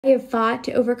I have fought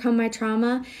to overcome my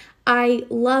trauma. I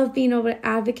love being able to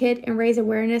advocate and raise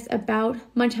awareness about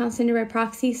Munchausen syndrome by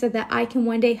proxy so that I can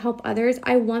one day help others.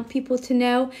 I want people to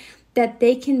know that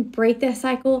they can break the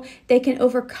cycle, they can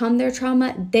overcome their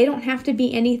trauma. They don't have to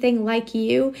be anything like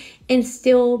you and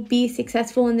still be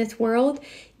successful in this world.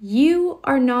 You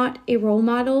are not a role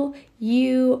model.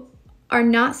 You are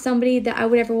not somebody that I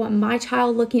would ever want my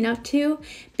child looking up to,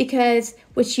 because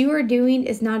what you are doing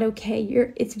is not okay.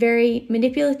 It's very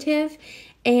manipulative,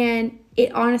 and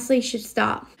it honestly should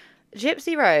stop.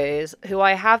 Gypsy Rose, who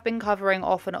I have been covering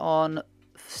off and on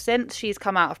since she's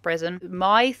come out of prison,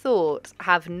 my thoughts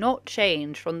have not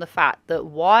changed from the fact that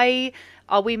why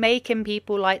are we making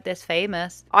people like this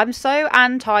famous? I'm so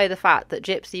anti the fact that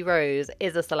Gypsy Rose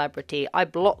is a celebrity. I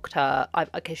blocked her.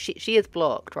 Okay, she is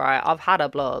blocked, right? I've had her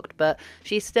blocked, but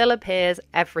she still appears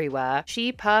everywhere.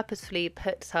 She purposefully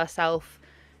puts herself,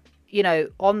 you know,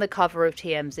 on the cover of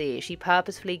TMZ. She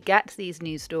purposefully gets these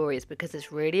news stories because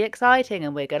it's really exciting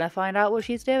and we're going to find out what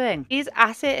she's doing. She's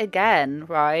at it again,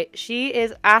 right? She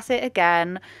is at it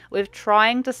again with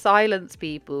trying to silence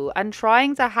people and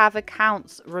trying to have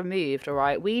accounts removed, all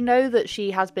right? We know that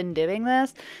she has been doing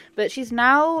this, but she's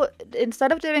now,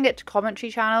 instead of doing it to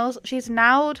commentary channels, she's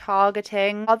now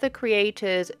targeting other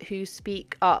creators who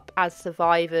speak up as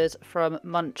survivors from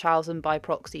Munchausen by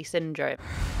proxy syndrome.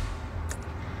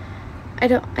 I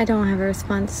don't have a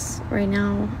response right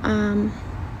now.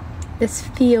 This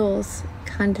feels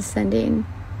condescending,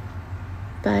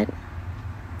 but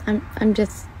I'm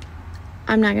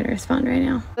not gonna respond right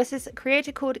now. This is a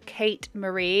creator called Kate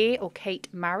Marie, or Kate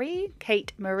Marie.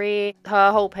 Kate Marie.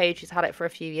 Her whole page, she's had it for a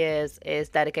few years, is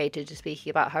dedicated to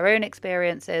speaking about her own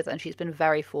experiences, and she's been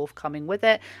very forthcoming with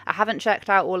it. I haven't checked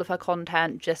out all of her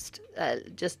content, just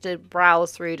to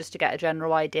browse through, just to get a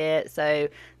general idea. So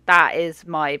that is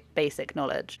my basic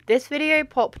knowledge. This video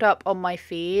popped up on my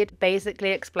feed,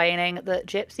 basically explaining that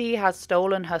Gypsy has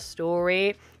stolen her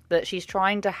story, that she's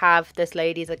trying to have this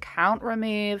lady's account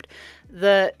removed,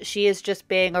 that she is just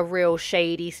being a real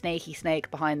shady, snaky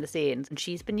snake behind the scenes. And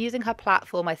she's been using her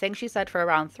platform, I think she said, for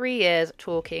around 3 years,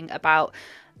 talking about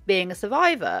being a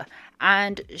survivor.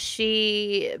 And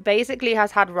she basically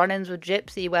has had run-ins with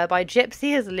Gypsy, whereby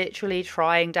Gypsy is literally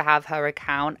trying to have her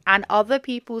account and other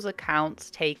people's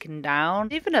accounts taken down,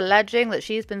 even alleging that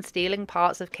she's been stealing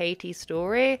parts of Katie's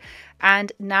story.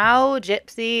 And now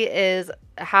Gypsy is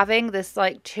having this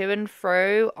like to and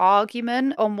fro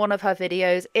argument on one of her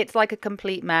videos. It's like a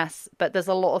complete mess, but there's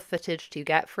a lot of footage to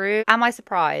get through. Am I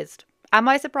surprised? Am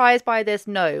I surprised by this?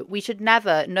 No. We should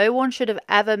never, no one should have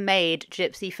ever made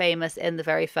Gypsy famous in the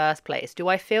very first place. Do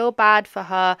I feel bad for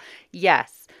her?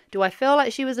 Yes. Do I feel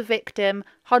like she was a victim?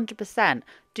 100%.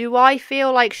 Do I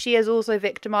feel like she has also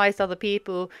victimized other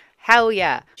people? Hell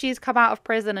yeah. She's come out of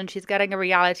prison and she's getting a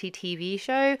reality TV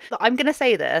show. I'm going to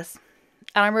say this,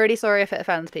 and I'm really sorry if it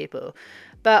offends people,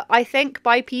 but I think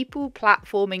by people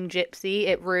platforming Gypsy,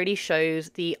 it really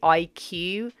shows the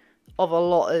IQ of a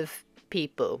lot of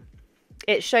people.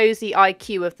 It shows the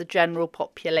IQ of the general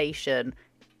population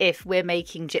if we're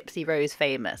making Gypsy Rose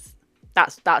famous.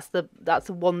 That's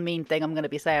the one mean thing I'm going to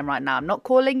be saying right now. I'm not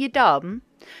calling you dumb.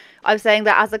 I'm saying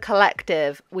that as a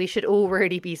collective, we should all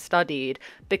really be studied,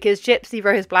 because Gypsy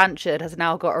Rose Blanchard has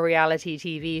now got a reality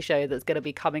TV show that's going to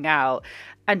be coming out,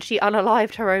 and she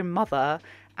unalived her own mother,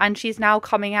 and she's now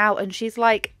coming out and she's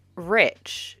like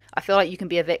rich. I feel like you can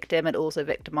be a victim and also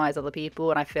victimize other people,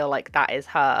 and I feel like that is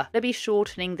her. I'm going to be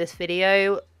shortening this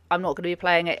video. I'm not going to be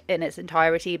playing it in its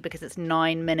entirety because it's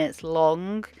 9 minutes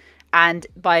long. And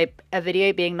by a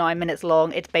video being 9 minutes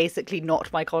long, it's basically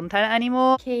not my content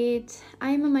anymore. Kate, I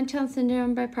am a Munchausen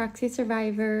syndrome by proxy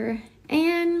survivor,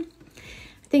 and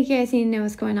I think you guys need to know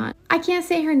what's going on. I can't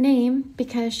say her name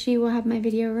because she will have my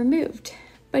video removed,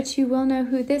 but you will know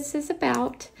who this is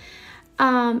about.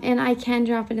 And I can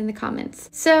drop it in the comments.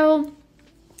 So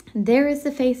there is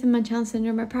the face of Munchausen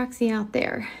syndrome by proxy out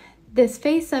there. This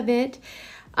face of it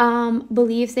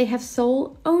believes they have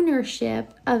sole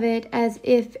ownership of it, as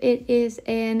if it is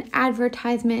an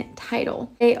advertisement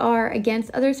title. They are against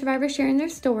other survivors sharing their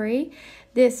story.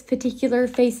 This particular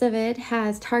face of it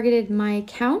has targeted my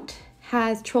account,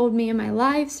 has trolled me in my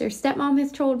lives. Their stepmom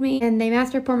has trolled me, and they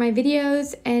mass report my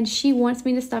videos, and she wants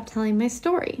me to stop telling my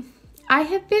story. I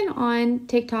have been on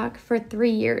TikTok for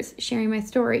 3 years sharing my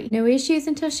story. No issues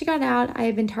until she got out. I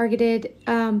have been targeted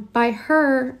by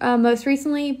her most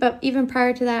recently, but even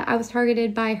prior to that, I was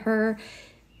targeted by her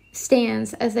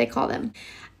stands, as they call them.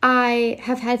 I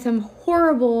have had some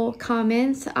horrible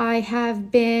comments. I have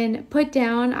been put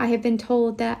down. I have been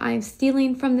told that I'm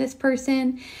stealing from this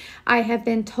person. I have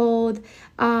been told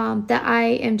that I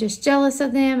am just jealous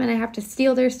of them and I have to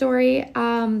steal their story.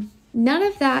 None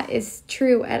of that is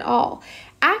true at all.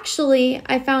 Actually,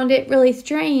 I found it really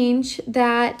strange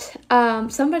that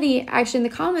somebody actually in the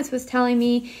comments was telling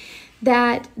me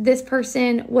that this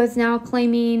person was now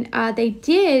claiming they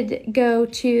did go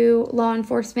to law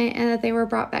enforcement and that they were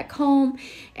brought back home,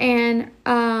 and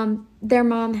their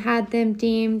mom had them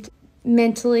deemed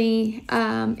mentally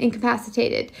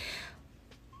incapacitated.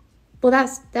 Well,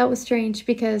 that was strange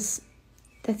because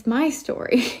that's my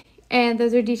story. And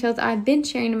those are details I've been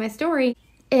sharing in my story.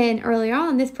 And earlier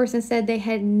on, this person said they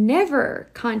had never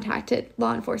contacted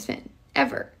law enforcement,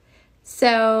 ever.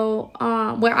 So,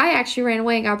 where I actually ran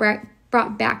away and got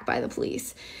brought back by the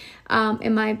police.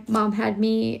 And my mom had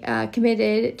me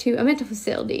committed to a mental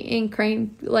facility and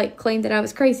claimed that I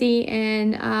was crazy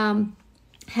and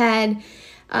had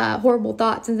horrible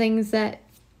thoughts and things that,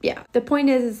 yeah. The point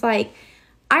is like,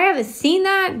 I haven't seen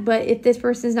that, but if this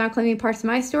person is now claiming parts of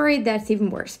my story, that's even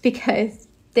worse because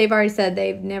they've already said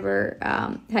they've never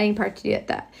had any part to do with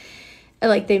that.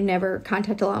 Like, they've never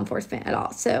contacted law enforcement at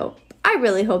all. So I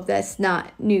really hope that's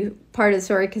not new part of the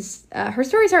story because her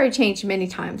story's already changed many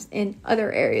times in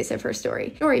other areas of her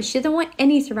story. She doesn't want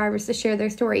any survivors to share their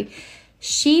story.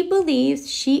 She believes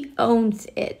she owns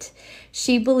it.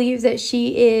 She believes that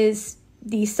she is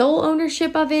the sole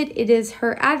ownership of it. It is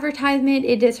her advertisement.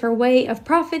 It is her way of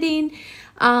profiting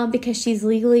because she's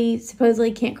legally,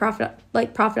 supposedly can't profit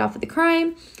off of the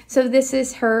crime. So this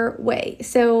is her way.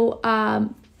 So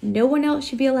no one else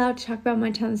should be allowed to talk about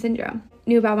Munchausen syndrome.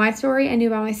 Knew about my story, I knew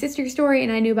about my sister's story,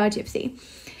 and I knew about Gypsy.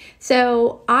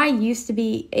 So I used to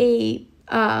be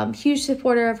a huge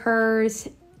supporter of hers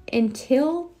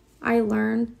until I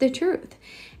learned the truth.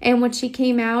 And when she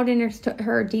came out and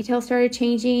her details started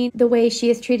changing, the way she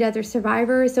has treated other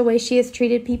survivors, the way she has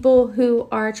treated people who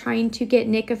are trying to get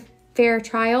Nick a fair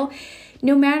trial,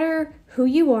 no matter who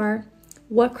you are,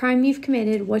 what crime you've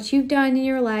committed, what you've done in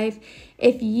your life,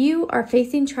 if you are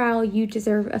facing trial, you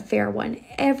deserve a fair one.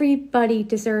 Everybody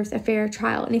deserves a fair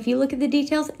trial. And if you look at the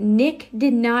details, Nick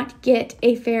did not get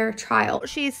a fair trial. What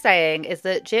she's saying is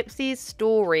that Gypsy's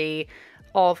story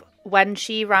of when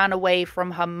she ran away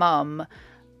from her mum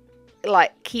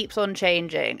keeps on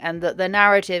changing, and that the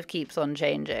narrative keeps on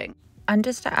changing. And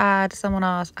just to add, someone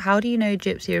asked, how do you know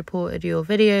Gypsy reported your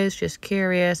videos? Just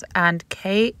curious. And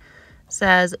Kate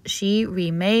says she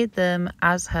remade them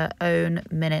as her own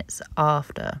minutes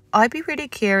after. I'd be really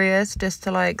curious just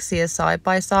to see a side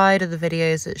by side of the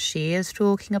videos that she is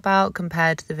talking about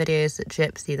compared to the videos that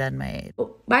Gypsy then made.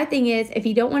 My thing is, if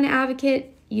you don't want to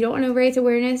advocate, you don't want to raise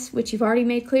awareness, which you've already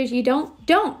made clear you don't.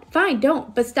 Fine,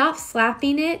 don't. But stop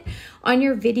slapping it on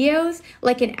your videos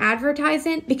like an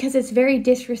advertisement because it's very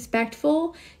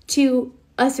disrespectful to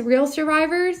us real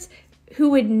survivors who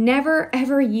would never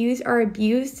ever use our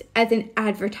abuse as an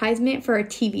advertisement for a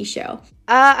TV show.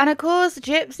 And of course,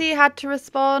 Gypsy had to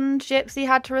respond. Gypsy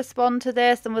had to respond to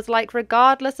this and was like,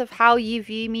 regardless of how you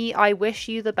view me, I wish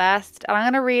you the best. And I'm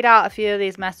going to read out a few of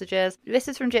these messages. This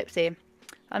is from Gypsy.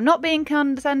 I'm not being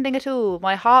condescending at all.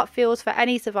 My heart feels for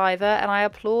any survivor and I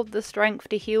applaud the strength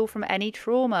to heal from any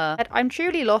trauma. I'm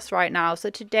truly lost right now, so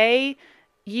today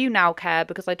you now care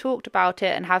because I talked about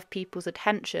it and have people's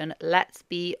attention. Let's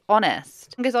be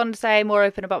honest. Goes on to say, more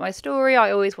open about my story.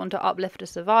 I always want to uplift a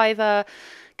survivor.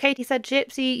 Katie said,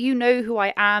 Gypsy, you know who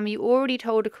I am. You already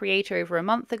told a creator over a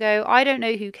month ago. I don't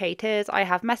know who Kate is. I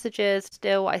have messages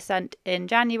still I sent in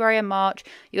January and March.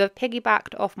 You have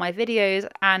piggybacked off my videos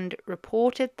and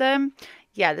reported them.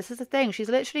 Yeah, this is the thing. She's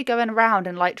literally going around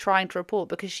and trying to report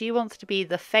because she wants to be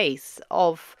the face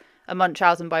of a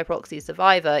Munchausen by proxy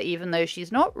survivor, even though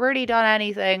she's not really done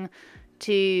anything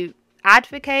to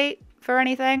advocate for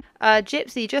anything.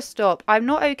 Gypsy, just stop. I'm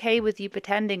not okay with you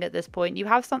pretending at this point. You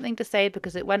have something to say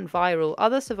because it went viral.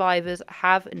 Other survivors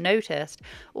have noticed.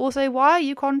 Also, why are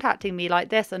you contacting me like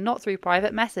this and not through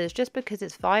private message just because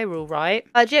it's viral,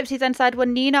 right? Gypsy then said,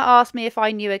 when Nina asked me if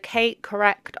I knew a Kate,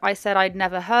 correct, I said I'd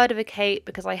never heard of a Kate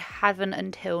because I haven't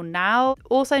until now.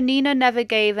 Also, Nina never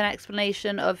gave an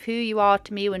explanation of who you are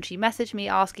to me when she messaged me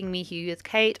asking me who is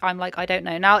Kate. I'm like, I don't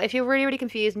know. Now, if you're really, really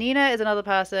confused, Nina is another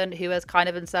person who has kind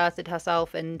of inserted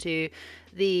herself into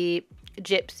the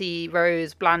Gypsy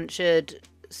Rose Blanchard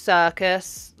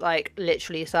circus,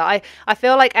 literally. So I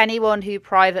feel like anyone who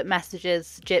private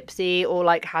messages Gypsy or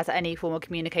has any form of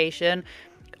communication,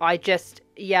 I just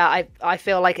yeah, I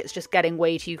feel like it's just getting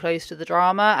way too close to the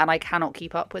drama, and I cannot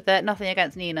keep up with it. Nothing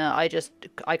against Nina,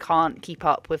 I can't keep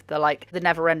up with the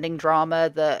never-ending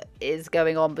drama that is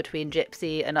going on between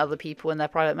Gypsy and other people in their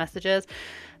private messages.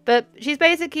 But she's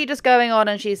basically just going on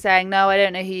and she's saying, no, I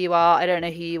don't know who you are, I don't know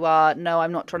who you are, no,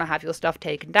 I'm not trying to have your stuff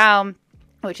taken down.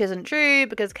 Which isn't true,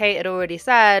 because Kate had already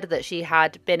said that she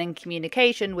had been in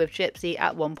communication with Gypsy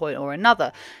at one point or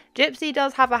another. Gypsy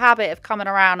does have a habit of coming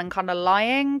around and kind of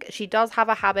lying. She does have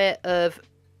a habit of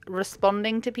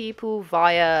responding to people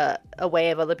via a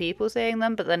way of other people seeing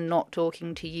them, but then not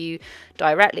talking to you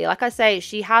directly. Like I say,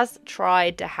 she has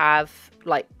tried to have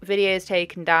like videos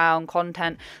taken down,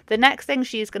 content. The next thing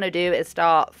she's going to do is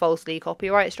start falsely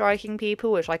copyright striking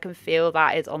people, which I can feel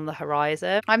that is on the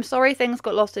horizon. I'm sorry things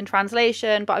got lost in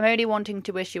translation, but I'm only wanting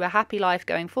to wish you a happy life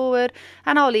going forward,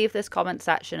 and I'll leave this comment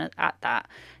section at that.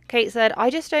 Kate said, I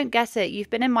just don't get it. You've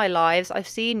been in my lives. I've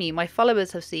seen you. My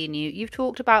followers have seen you. You've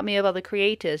talked about me with other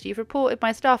creators. You've reported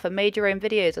my stuff and made your own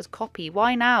videos as copy.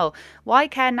 Why now? Why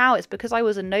care now? It's because I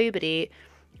was a nobody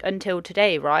until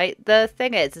today, right? The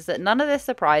thing is that none of this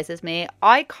surprises me.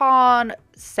 I can't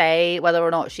say whether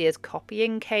or not she is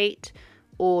copying Kate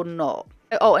or not.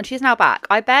 Oh, and she's now back.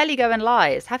 I barely go in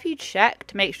lies. Have you checked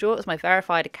to make sure it's my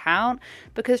verified account?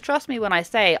 Because trust me when I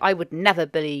say I would never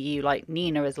bully you like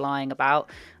Nina is lying about.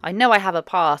 I know I have a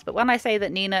past, but when I say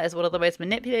that Nina is one of the most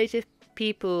manipulative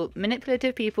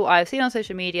people I've seen on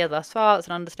social media thus far, it's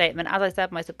an understatement. As I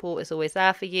said, my support is always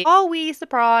there for you. Are we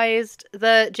surprised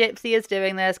that Gypsy is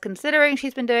doing this, considering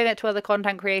she's been doing it to other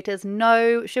content creators?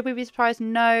 No. Should we be surprised?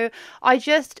 No. I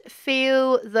just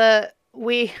feel that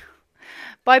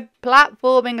by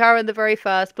platforming her in the very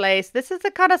first place, this is the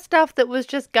kind of stuff that was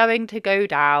just going to go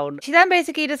down. She then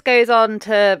basically just goes on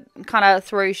to kind of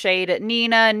throw shade at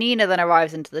Nina. Nina then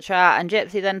arrives into the chat, and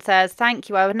Gypsy then says, thank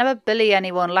you, I would never bully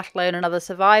anyone, let alone another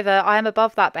survivor. I am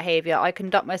above that behaviour. I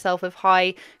conduct myself with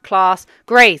high class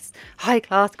grace. High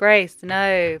class grace.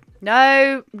 No.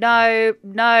 No, no,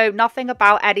 no. Nothing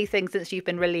about anything since you've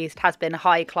been released has been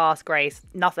high class grace.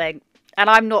 Nothing. And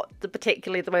I'm not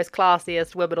particularly the most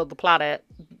classiest woman on the planet,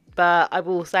 but I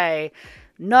will say,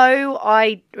 no,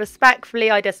 I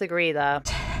disagree there.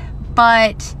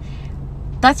 But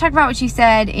let's talk about what you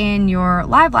said in your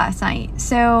live last night.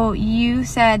 So you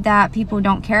said that people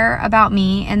don't care about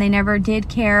me, and they never did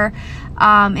care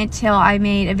until I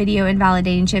made a video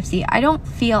invalidating Gypsy. I don't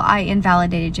feel I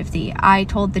invalidated Gypsy. I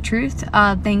told the truth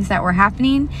of things that were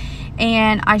happening,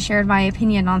 and I shared my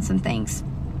opinion on some things.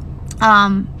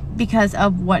 Because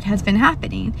of what has been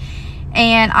happening.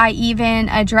 And I even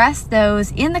addressed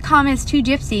those in the comments to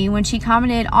Gypsy when she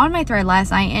commented on my thread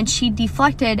last night, and she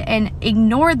deflected and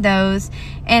ignored those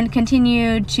and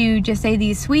continued to just say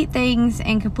these sweet things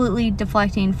and completely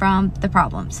deflecting from the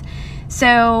problems.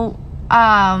 So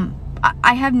I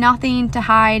have nothing to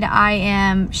hide. I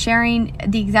am sharing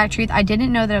the exact truth. I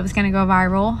didn't know that it was going to go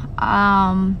viral,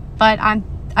 but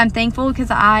I'm thankful because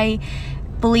I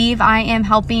believe I am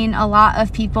helping a lot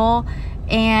of people,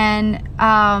 and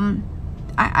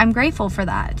I'm grateful for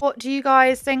that. What do you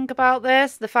guys think about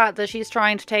this? The fact that she's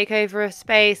trying to take over a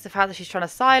space, the fact that she's trying to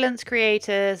silence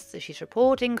creators, that she's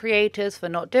reporting creators for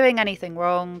not doing anything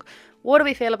wrong. What do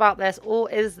we feel about this? Or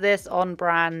is this on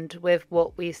brand with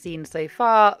what we've seen so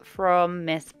far from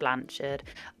Miss Blanchard?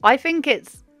 I think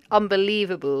it's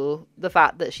unbelievable, the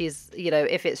fact that she's, you know,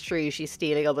 if it's true, she's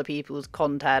stealing other people's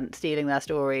content, stealing their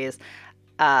stories,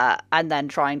 and then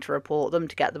trying to report them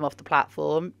to get them off the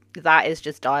platform. That is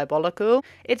just diabolical.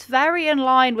 It's very in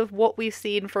line with what we've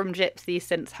seen from Gypsy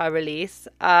since her release.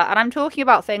 And I'm talking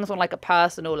about things on like a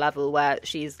personal level, where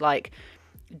she's like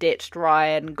ditched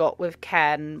Ryan, got with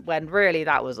Ken, when really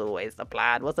that was always the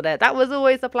plan, wasn't it? That was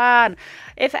always the plan.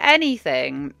 If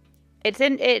anything,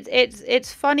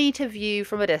 it's funny to view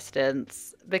from a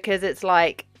distance, because it's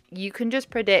like, you can just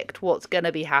predict what's going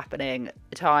to be happening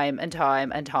time and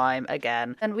time and time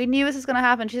again. And we knew this was going to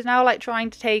happen. She's now like trying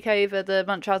to take over the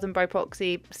Munchausen by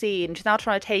proxy scene. She's now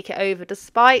trying to take it over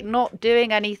despite not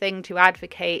doing anything to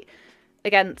advocate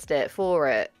against it, for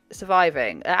it,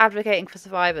 surviving, advocating for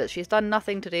survivors. She's done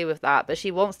nothing to do with that, but she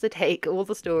wants to take all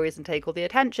the stories and take all the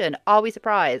attention. Are we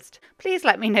surprised? Please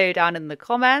let me know down in the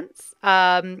comments.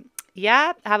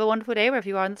 Yeah, have a wonderful day wherever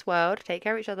you are in this world. Take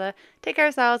care of each other, take care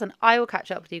of yourselves, and I will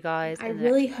catch up with you guys. I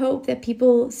really hope that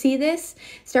people see this,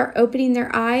 start opening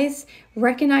their eyes,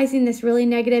 recognizing this really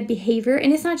negative behavior.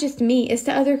 And it's not just me, it's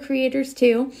to other creators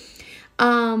too.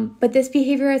 But this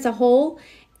behavior as a whole,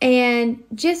 and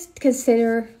just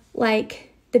consider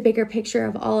like the bigger picture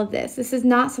of all of this. This is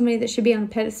not somebody that should be on a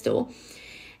pedestal.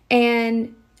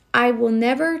 And I will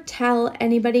never tell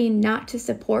anybody not to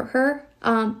support her.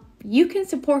 You can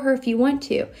support her if you want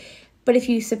to, but if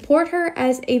you support her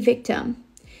as a victim,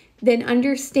 then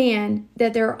understand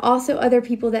that there are also other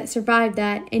people that survived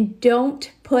that, and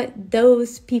don't put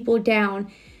those people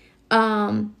down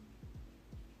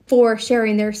for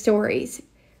sharing their stories.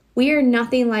 We are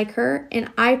nothing like her, and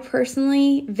I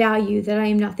personally value that I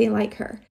am nothing like her.